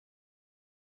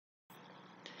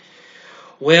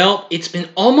Well, it's been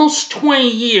almost 20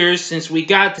 years since we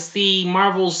got to see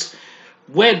Marvel's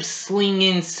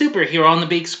web-slinging superhero on the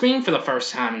big screen for the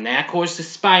first time, and that, of course, is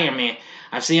Spider-Man.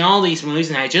 I've seen all these movies,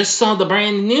 and I just saw the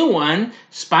brand new one,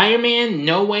 Spider-Man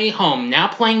No Way Home, now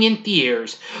playing in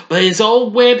theaters. But his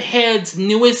old webhead's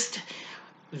newest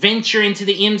venture into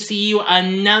the MCU,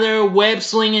 another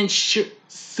web-slinging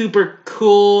super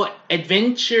cool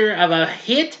adventure of a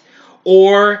hit,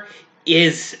 or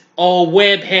is old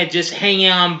webhead just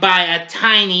hanging on by a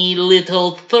tiny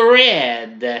little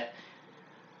thread?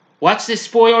 Watch this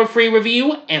spoiler-free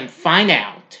review and find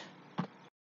out.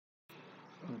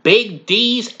 Big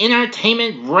D's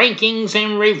Entertainment Rankings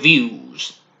and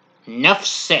Reviews. Enough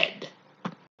said.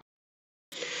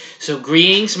 So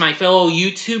greetings, my fellow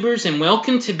YouTubers, and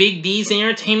welcome to Big D's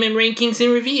Entertainment Rankings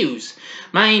and Reviews.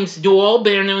 My name's Doyle,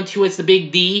 better known to you as the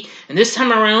Big D, and this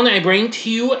time around I bring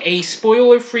to you a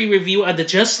spoiler-free review of the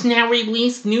just now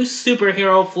released new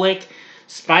superhero flick,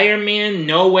 Spider-Man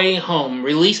No Way Home,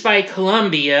 released by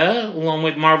Columbia, along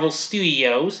with Marvel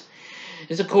Studios.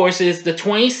 This, of course, is the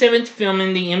 27th film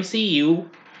in the MCU,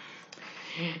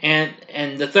 and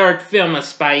the third film of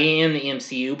Spidey in the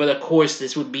MCU, but of course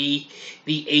this would be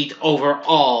the 8th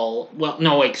overall, well,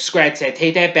 no, wait, scratch that,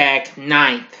 take that back,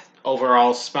 9th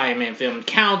overall Spider-Man film,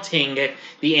 counting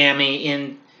the anime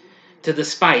into the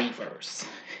Spideyverse.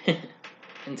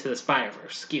 Into the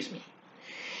Spider-Verse, excuse me.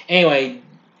 Anyway,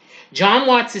 John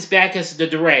Watts is back as the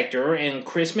director, and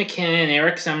Chris McKinnon and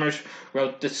Eric Summers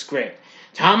wrote the script.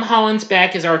 Tom Holland's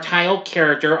back as our title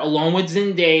character, along with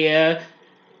Zendaya,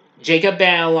 Jacob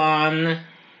Batalon,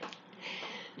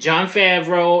 Jon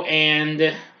Favreau,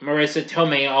 and Marissa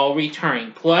Tomei all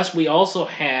returning. Plus, we also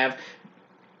have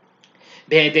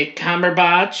Benedict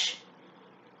Cumberbatch,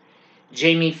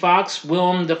 Jamie Foxx,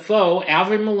 Willem Dafoe,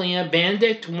 Alfred Molina,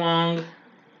 Benedict Wong,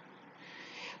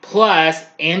 plus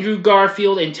Andrew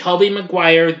Garfield and Tobey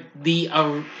Maguire, the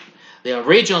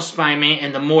original Spider-Man,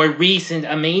 and the more recent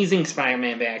Amazing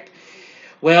Spider-Man back.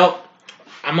 Well,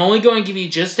 I'm only going to give you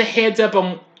just a heads up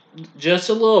on just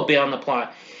a little bit on the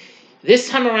plot. This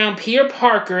time around, Peter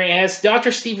Parker as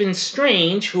Dr. Stephen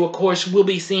Strange, who of course will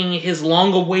be seeing his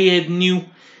long-awaited new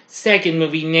second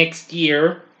movie next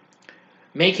year,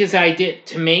 to make his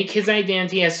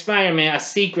identity as Spider-Man a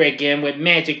secret again with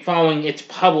magic following its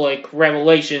public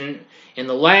revelation in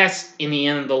the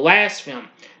end of the last film.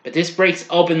 But this breaks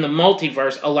open the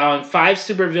multiverse, allowing 5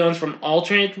 supervillains from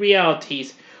alternate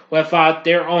realities who have fought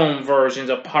their own versions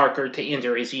of Parker to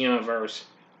enter his universe.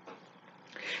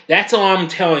 That's all I'm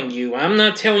telling you. I'm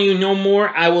not telling you no more.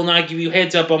 I will not give you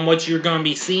heads up on what you're going to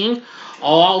be seeing.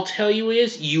 All I'll tell you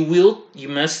is you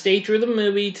must stay through the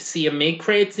movie to see a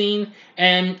mid-credit scene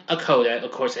and a coda.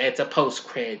 Of course, it's a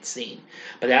post-credit scene.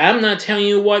 But I'm not telling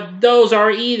you what those are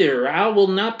either. I will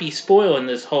not be spoiling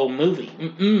this whole movie.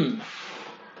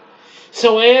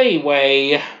 So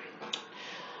anyway,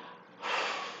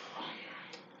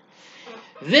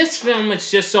 this film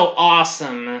was just so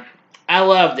awesome. I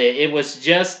loved it. It was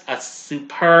just a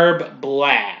superb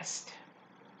blast.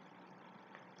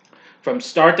 From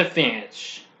start to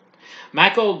finish.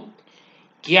 Michael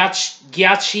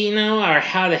Giacchino, or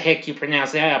how the heck you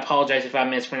pronounce that, I apologize if I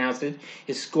mispronounced it.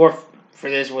 His score for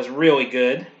this was really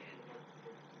good.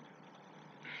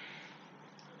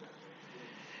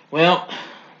 Well,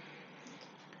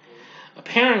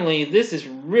 apparently this is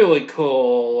really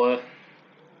cool.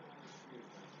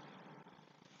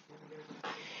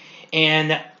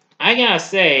 And I gotta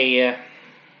say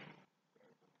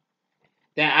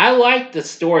that I liked the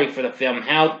story for the film,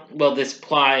 how well this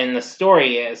plot and the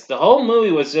story is. The whole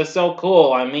movie was just so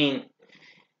cool. I mean,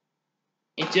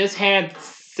 it just had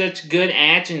such good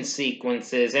action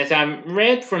sequences. As I've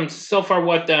read from so far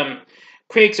what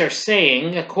critics are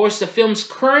saying, of course the film's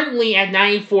currently at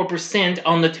 94%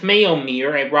 on the tomato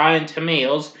meter at Rotten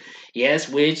Tomatoes. Yes,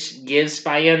 which gives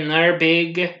by another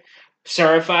big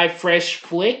certified fresh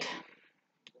flick.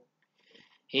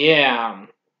 Yeah.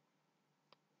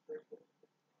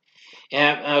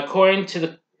 According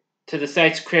to the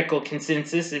site's critical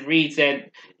consensus, it reads that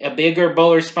a bigger,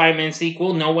 bolder Spider-Man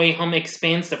sequel, No Way Home,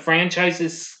 expands the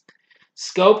franchise's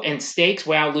scope and stakes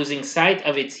without losing sight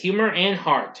of its humor and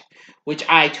heart, which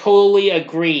I totally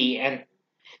agree. And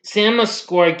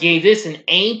CinemaScore gave this an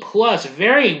A+,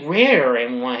 very rare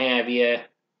and what have you.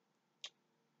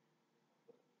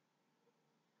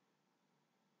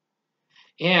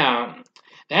 Yeah,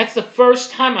 that's the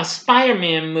first time a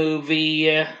Spider-Man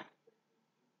movie,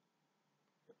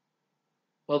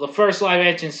 well, the first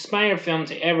live-action Spider film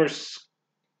to ever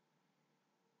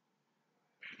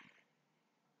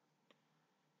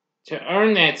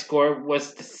earn that score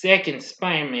was the second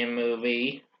Spider-Man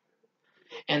movie.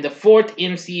 and the fourth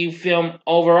MCU film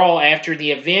overall after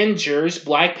the Avengers,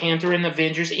 Black Panther, and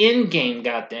Avengers Endgame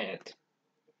got that.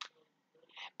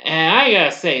 And I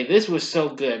gotta say, this was so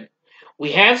good.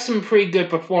 We have some pretty good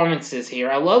performances here.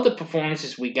 I love the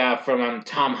performances we got from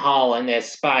Tom Holland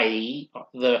as Spidey,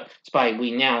 the Spidey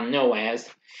we now know as.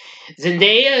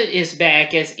 Zendaya is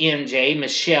back as MJ,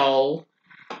 Michelle,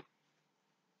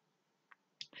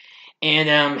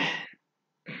 and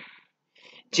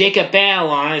Jacob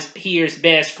Batalon as Peter's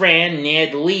best friend.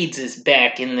 Ned Leeds is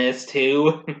back in this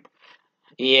too.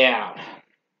 Yeah.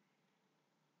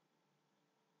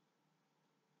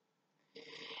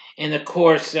 And of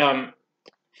course,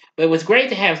 but it was great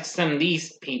to have some of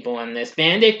these people in this.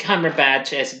 Benedict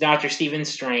Cumberbatch as Dr. Stephen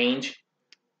Strange.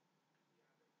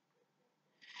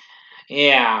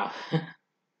 Yeah.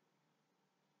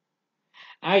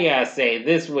 I gotta say,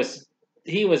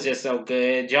 he was just so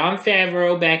good. Jon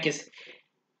Favreau back as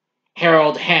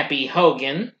Harold Happy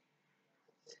Hogan.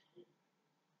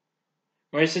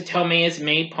 Marissa Tomei as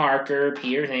May Parker,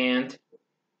 Peter's aunt.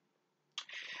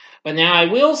 But now I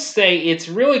will say it's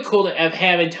really cool to have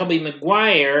having Tobey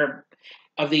Maguire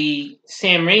of the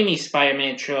Sam Raimi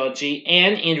Spider-Man trilogy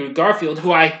and Andrew Garfield,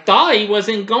 who I thought he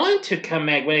wasn't going to come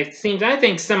back, but it seems I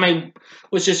think somebody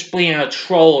was just being a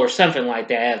troll or something like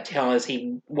that, telling us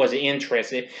he wasn't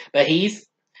interested. But he's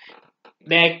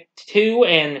back too,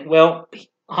 and well,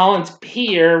 Holland's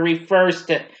Peter refers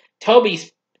to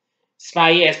Toby's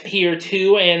Spidey as Peter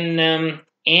 2 and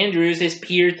Andrews as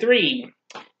Peter 3.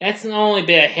 That's the only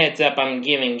bit of heads up I'm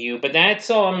giving you, but that's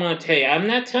all I'm going to tell you. I'm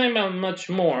not telling about much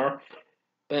more,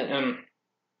 but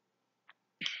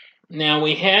now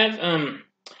we have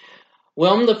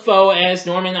Willem Dafoe as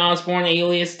Norman Osborn,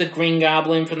 alias the Green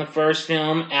Goblin from the first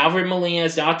film. Alfred Molina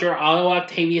as Dr. Otto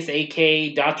Octavius,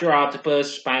 a.k.a. Dr.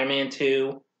 Octopus, Spider-Man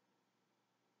 2.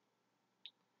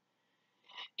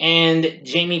 And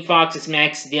Jamie Foxx is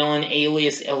Max Dillon,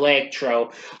 alias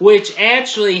Electro, which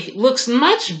actually looks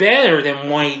much better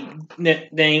than what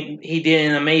he did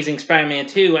in Amazing Spider-Man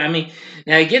 2. I mean,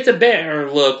 now he gets a better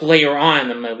look later on in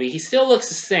the movie. He still looks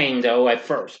the same, though, at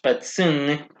first, but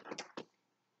soon,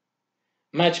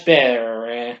 much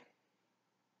better.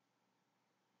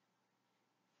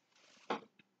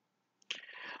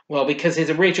 Well, because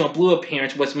his original blue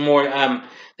appearance was more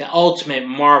the ultimate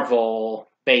Marvel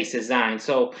base design.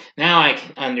 So now I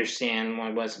can understand what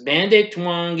it was. Benedict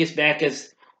Wong is back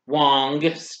as Wong,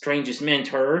 Strange's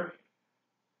mentor.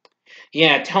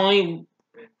 Yeah, Tony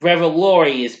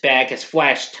Revolori is back as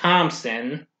Flash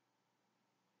Thompson.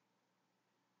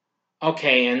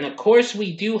 Okay, and of course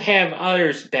we do have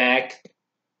others back,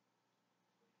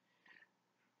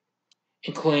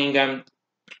 including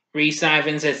Rhys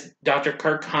Ifans as Dr.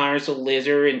 Kirk Connors, the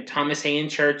Lizard, and Thomas Hayden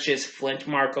Church as Flint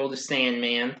Marko, the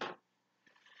Sandman.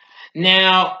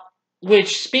 Now,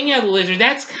 which, speaking of the Lizard,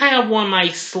 that's kind of one of my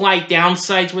slight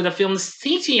downsides with the film. The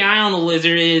CGI on the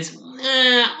Lizard is,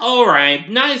 alright.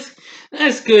 Not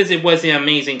as good as it was in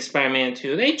Amazing Spider-Man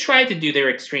 2. They tried to do their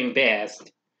extreme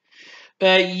best.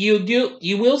 But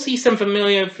you will see some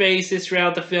familiar faces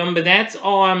throughout the film, but that's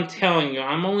all I'm telling you.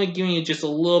 I'm only giving you just a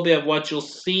little bit of what you'll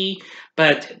see,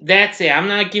 but that's it. I'm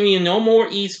not giving you no more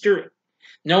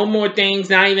things,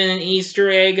 not even an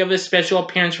Easter egg of a special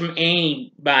appearance from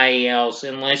anybody else,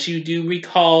 unless you do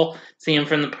recall seeing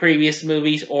from the previous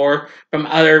movies or from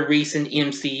other recent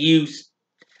MCU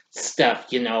stuff,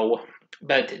 you know.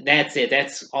 But that's it.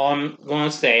 That's all I'm going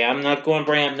to say. I'm not going to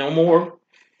bring up no more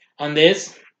on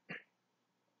this.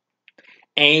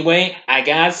 Anyway, I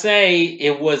gotta say,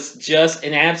 it was just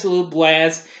an absolute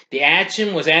blast. The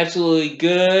action was absolutely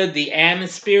good. The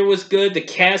atmosphere was good. The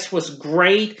cast was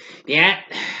great. The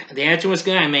action was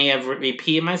good. I may have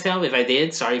repeated myself. If I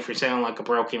did, sorry for sounding like a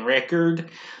broken record.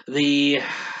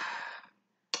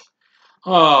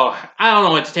 Oh, I don't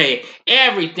know what to tell you.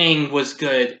 Everything was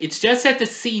good. It's just that the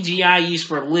CGI used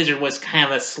for Lizard was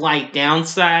kind of a slight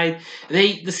downside.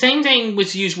 The same thing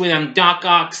was used with Doc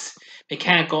Ock's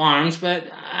mechanical arms,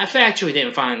 but I actually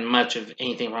didn't find much of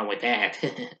anything wrong with that.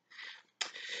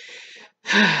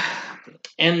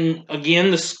 And again,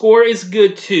 the score is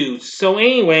good too. So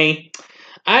anyway,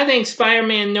 I think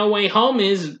Spider-Man No Way Home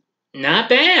is not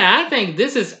bad. I think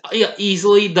this is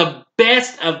easily the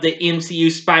best of the MCU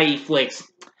Spidey flicks.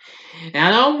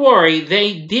 Now don't worry,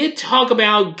 they did talk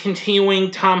about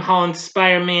continuing Tom Holland's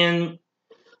Spider-Man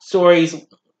stories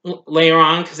later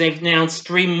on, because they've announced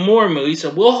 3 more movies,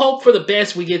 so we'll hope for the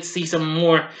best. We get to see some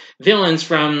more villains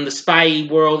from the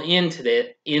Spidey world in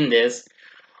this.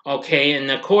 Okay, and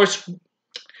of course,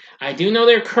 I do know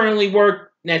they're currently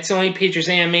that Sony Pictures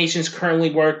Animation is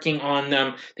currently working on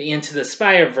the Into the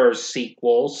Spider-Verse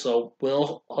sequel, so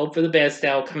we'll hope for the best.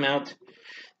 That'll come out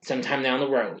sometime down the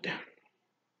road.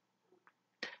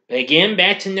 But again,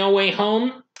 back to No Way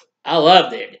Home. I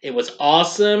loved it. It was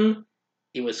awesome.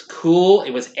 It was cool.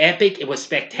 It was epic. It was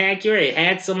spectacular. It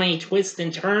had so many twists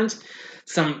and turns.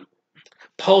 Some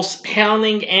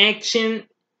pulse-pounding action.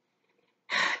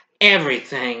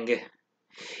 Everything.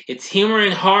 Its humor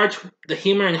and heart. The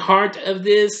humor and heart of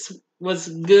this was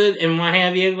good and what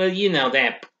have you. Well, you know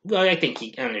that. Well, I think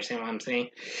you understand what I'm saying.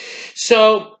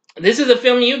 So, this is a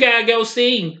film you gotta go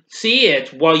see. See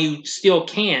it while you still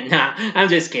can. Nah, I'm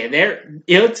just kidding.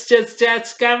 It's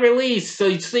just got released,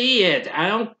 so see it. I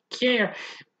don't care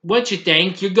what you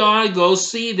think. You gotta go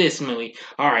see this movie.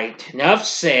 Alright, enough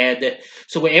said.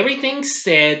 So with everything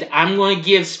said, I'm going to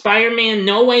give Spider-Man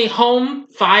No Way Home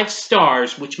 5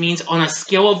 stars, which means on a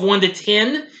scale of 1 to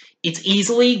 10, it's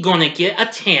easily going to get a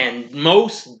 10.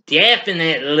 Most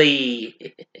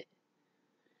definitely.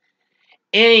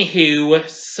 Anywho,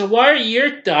 so what are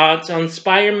your thoughts on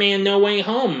Spider-Man No Way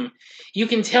Home? You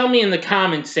can tell me in the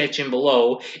comments section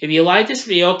below. If you like this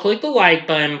video, click the like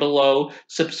button below,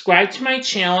 subscribe to my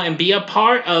channel, and be a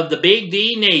part of the Big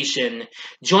D Nation.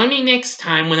 Join me next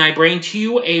time when I bring to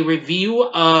you a review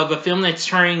of a film that's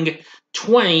turning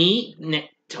 20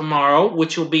 tomorrow,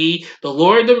 which will be The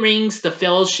Lord of the Rings, The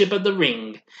Fellowship of the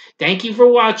Ring. Thank you for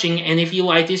watching, and if you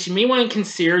like this, you may want to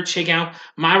consider checking out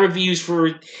my reviews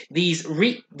for these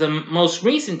the most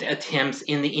recent attempts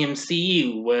in the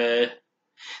MCU.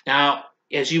 Now,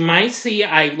 as you might see,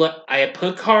 I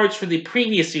put cards for the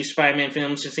previous 2 Spider-Man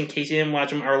films just in case you didn't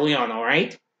watch them early on,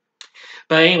 alright?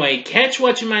 But anyway, catch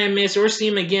what you might have missed or see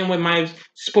them again with my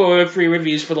spoiler-free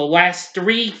reviews for the last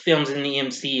 3 films in the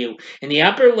MCU. In the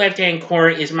upper left-hand corner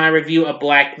is my review of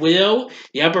Black Widow.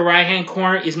 The upper right-hand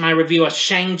corner is my review of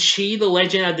Shang-Chi, The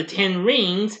Legend of the Ten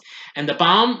Rings. And the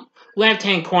bottom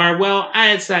left-hand corner, well,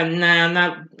 I decided,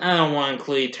 I don't want to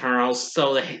include Eternals,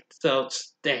 so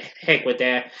the heck with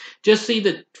that. Just see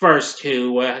the first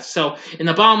 2. So, in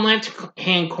the bottom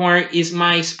left-hand corner is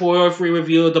my spoiler-free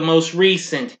review of the most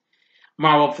recent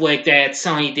Marvel flick that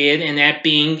Sony did, and that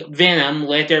being Venom,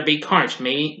 Let There Be Carnage.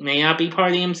 May not be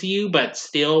part of the MCU, but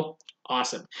still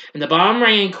awesome. In the bottom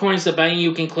right-hand corner is the button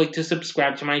you can click to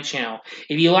subscribe to my channel.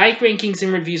 If you like rankings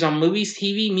and reviews on movies,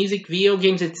 TV, music, video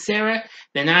games, etc.,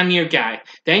 then I'm your guy.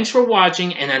 Thanks for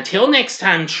watching, and until next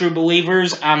time, true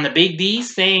believers, I'm the Big D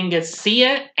saying see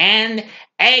ya and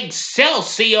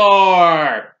Excelsior!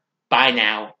 Bye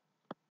now.